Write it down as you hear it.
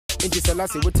Inti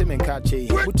Salasi wote menkache,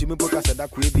 Muti Muboka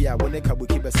Sadaku Ebia, Woneka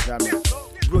Bukiba Strami.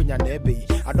 Bronya Nebe,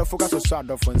 I don't focus on Sword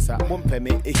of Fonsa,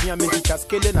 Mompeme, a here made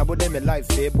Cascale, I would them life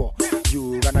fable.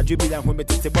 You gonna jubilant who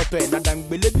made it bottle and I don't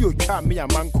believe you can't me a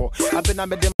manco. I've been a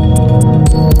madam.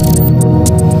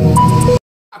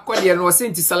 Akwadie no se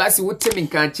nti Salasi wote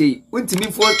menkache,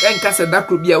 untimi fo enka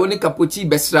Sadaku bia Woneka Pochi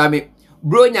Bestrami.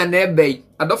 Bronya Nebe,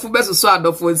 adofo beso so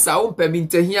adofo nsa wompeme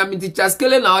ntahia menti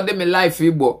Cascale na ode me life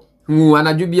fable.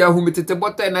 Anajubia who metete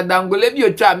bota na dangole bi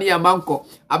otwa me yamanko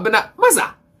abena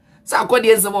masa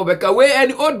Sarkodie nsemo beka we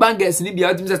any old bangers ni bia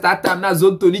otim start time na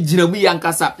zonto ni ginamu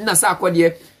yankasa na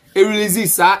Sarkodie e release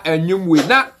sa enwum we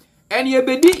na eni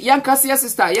ebedi yankasa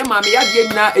sister ye mama ya de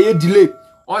nyina e delay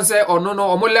on say ono no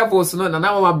omo levels no na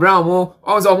mama brown mo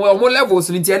on say omo levels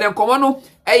ni tie ne nkomo no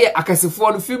eye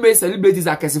akasefo no female celebrities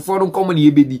akasefo no nkomo na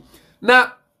ebedi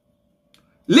na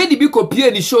lady bi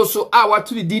kopie ni show so a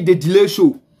watu di the delay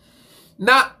show.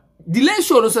 Na delay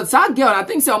show no so that girl I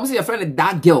think say almost your friend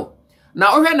that girl.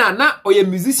 Na ohe na oye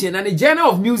musician na the genre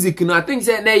of music no I think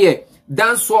say na ye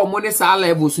dance so money sa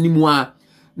levels ni mu a.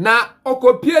 Na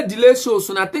okopie delay show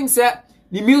so na I think say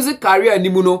the music career ni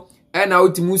mu no e na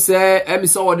otimu say e mi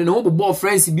so wode no bo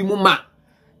friends bi mu ma.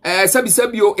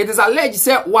 Sabi o it is alleged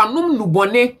say wanum nu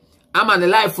bone ama the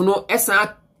life no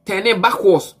esa turning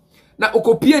backwards. Na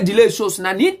okopie delay shows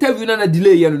na ni interview na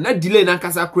delay ye no na delay na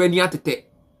kasa kura ni atete.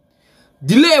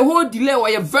 Delay whole delay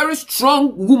was a very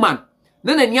strong woman.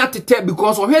 Nana ni atete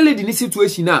because of her lady ni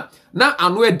situation na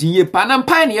anu edinye pa na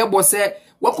mpa ne yebo se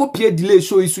wakopie delay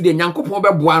show isu de nyankopon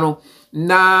beboa no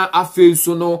na afi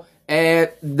so no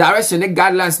direction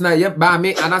guidelines na ye ba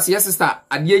me anase yes sister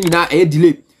ade nyina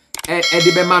delay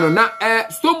de be ma no na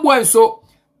Stonebwoy so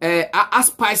a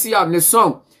spicy out the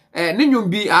song ninyum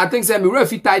bi I think say me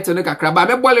refi title no kakra ba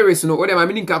me boleris no o de ma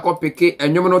me nka kopeke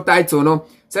enwom no title no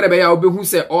say be ya obehu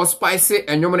say all spicy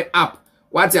enwom no app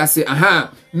what I say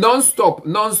non-stop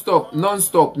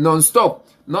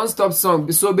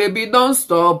song so baby don't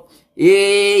stop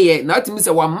yeah now it means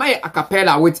say one my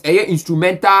acapella with a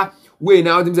instrumental way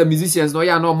now them musicians no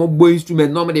ya no mo boy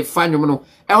instrument no me dey fan nwom no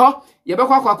ye be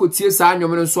kwa tie sa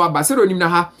nwom no so aba se ronim na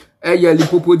ha ya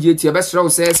lipopo die tie be srew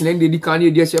say se na dey kan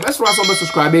e die tie be srew so be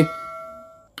subscribe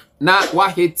na wa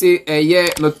hit ye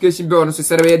notification bell no so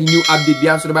say be new update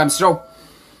bia so be am srew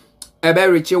e be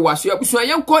reach waso ya busu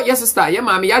yenko yes sister ye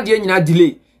mama ya de nyina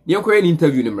delay ne yenko any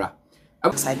interview nimra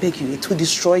I beg you it will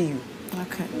destroy you.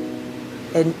 Okay.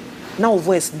 And now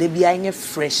voice they be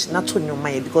fresh not on your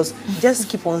mind because just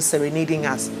keep on serenading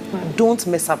us. Don't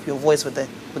mess up your voice with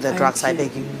the drugs. I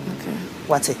beg you. Okay.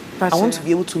 What's it? I want to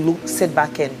be able to sit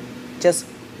back and just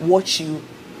watch you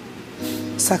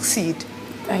succeed.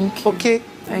 Thank you. Okay?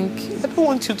 Thank you. I don't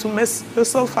want you to mess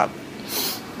yourself up.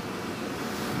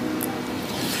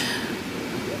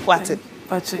 What's it?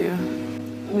 But you,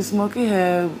 Miss Smoky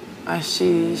have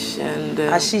ashish and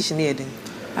ashish near them.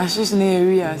 Ashish near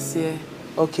we are here.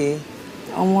 Okay.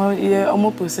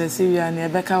 Omo possessive and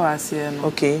Rebecca was here.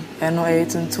 Okay. And no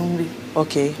 8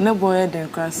 Okay. No boy then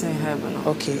crossing heaven.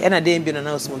 Okay. And I didn't be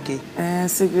announced smoky. And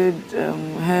secret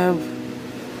have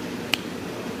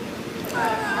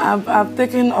I've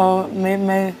taken or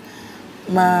my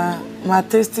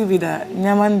tasty with that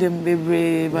nyaman dem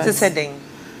bebre but it's a thing.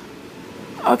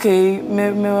 Okay,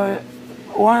 me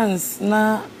once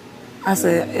na as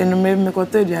a me ko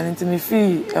tell you and me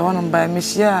fee I want to buy me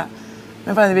share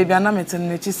me find baby na me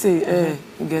ten chi say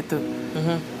get to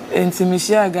enti me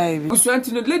share guy bi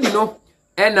usuanti no lady no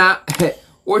na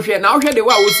wo hwe na wo hwe de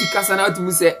wa wo si kasa na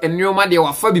atumu say enwoma de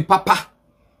wa fa bi papa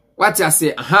what I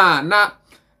say na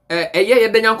ye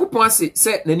de nyankopon ase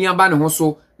say nani aba ne ho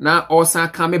so na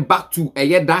osan come back to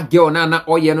that girl na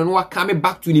oye no wa come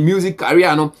back to the music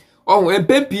career no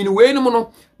empempi ni we no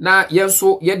no na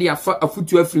yenso ye de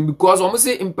afutu afrim because omo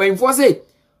say empemfo say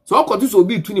so okoto so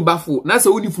obi tu ni bafo na say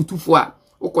woni futufo a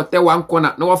okote wan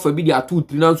kona na wafa bi de atu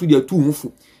tri na so de atu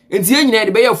hufu enti yenyina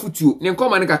de be ya futuo ne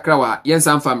nkoma ne kakra wa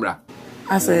yensa mfamra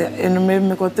ase enu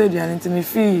me kote duane enti me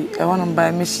fi I want to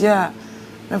buy me share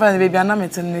me find baby na me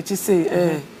ten ne chi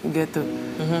say get to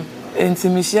enti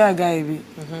me share guy bi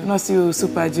no see you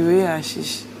super jiwe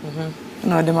ashish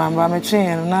no the man ba me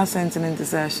train na sentiment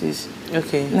is ashish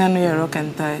Okay. Na no ye rock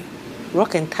and tie.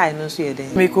 Rock and tie no so ye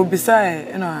den. Me ko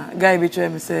beside, guy be try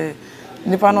me say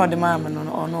nipa no the man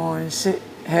no no she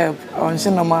help on she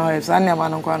normal help. Sa na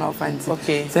man no kwa no find.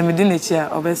 Okay. Say me di na chi a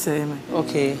obese me.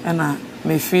 Okay. Na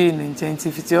me feel in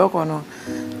intensity oko no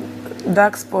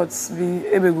dark spots be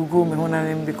ebe gugu me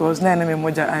honanem because na me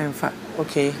moja amfa.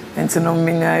 Okay. Enti no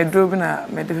me na edro bi na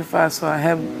me de fa so I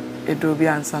help edro bi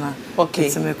ansana. Okay.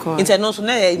 It's no so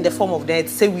na in the form of that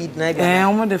say weed na be.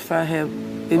 Omo de fa help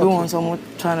want someone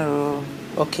trying to.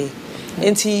 Okay.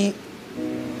 And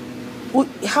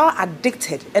how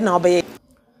addicted and now be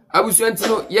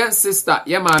Abusuantino yen sister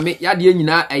ye maame ya de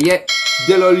nyina eye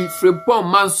Delori Frepon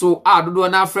Manso dodo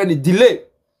na friend delay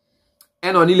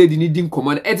and on lady needing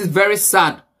command. It is very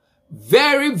sad.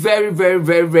 Very, very, very,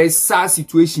 very, very sad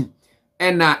situation.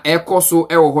 And na ekoso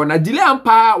ewo na delay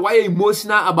ampa why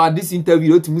emotional about this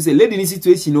interview to say lady in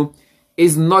situation no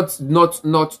is not.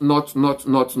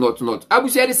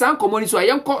 Abusia the sound community so I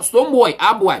am called Stonebwoy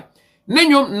Aboy.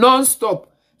 Nenyom non-stop.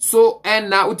 So and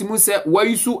now utimu say where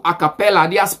you su a cappella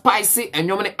they are spicy and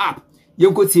yomane up.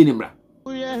 You go see him.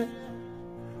 Oh yeah.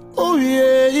 Oh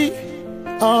yeah.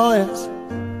 Oh yes.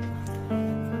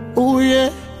 Oh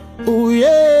yeah. Oh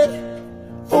yeah.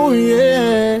 Oh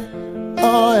yeah.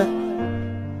 Oh yeah.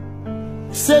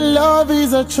 Say love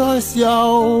is a choice,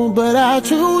 yo, but I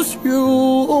choose you.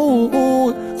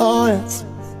 Oh yes.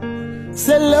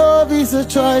 Say love is a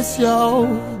choice, yo,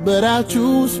 but I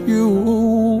choose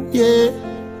you. Yeah.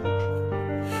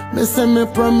 Me say me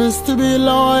promise to be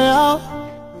loyal,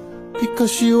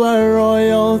 because you are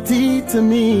royalty to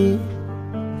me.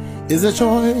 It's a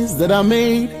choice that I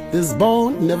made. This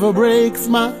bond never breaks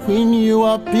my when you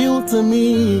appeal to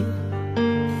me.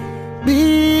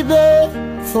 Be there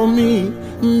for me,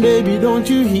 baby, don't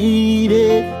you heed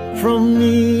it from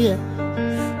me.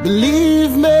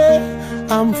 Believe me,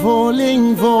 I'm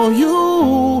falling for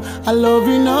you. I love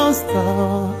you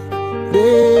non-stop,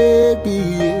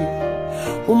 baby.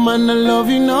 Woman, I love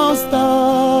you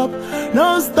non-stop,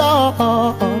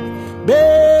 non-stop,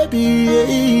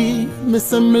 baby.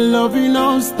 Miss me love you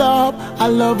non-stop, I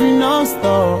love you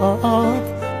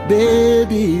non-stop,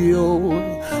 baby. Oh,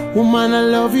 woman, I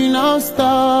love you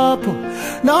non-stop,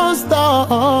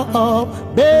 non-stop,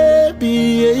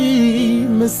 baby.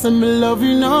 Miss me love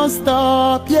you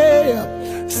non-stop, yeah.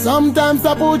 Sometimes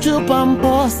I put you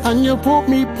pampers and you put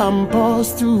me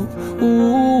pampers too.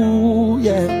 Ooh,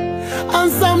 yeah.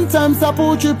 And sometimes I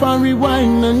put you pan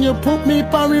rewind and you put me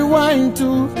pan rewind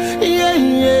too. Yeah,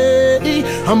 yeah.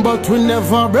 But we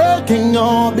never breaking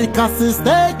up because it's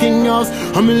taking us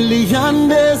a million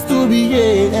days to be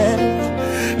here.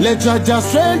 Let you just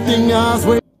strengthen us.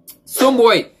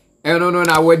 Stonebwoy, no,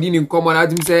 na wedding in common. I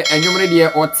say, and you ready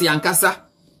or Tiankasa.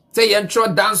 Say, intro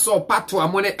dance or pato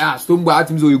amone. Stonebwoy, I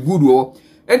think so good.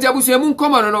 And Jabusiamun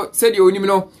common, no, said you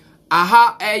know.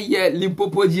 Aha,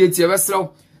 Limpopo GT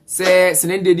Vessel. Say,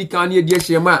 Senende di Kanye dear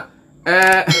Shema.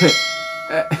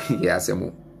 Yes,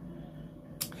 mo.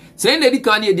 Senende di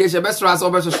Kanye dear Shebestra,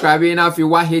 over subscribing now if you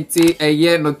want hit a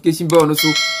year notification bell.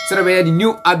 So, the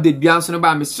new update Bianson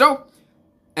about Miss Show.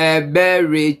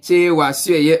 Berry Che was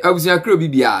here. I was a crew,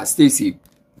 Stay safe.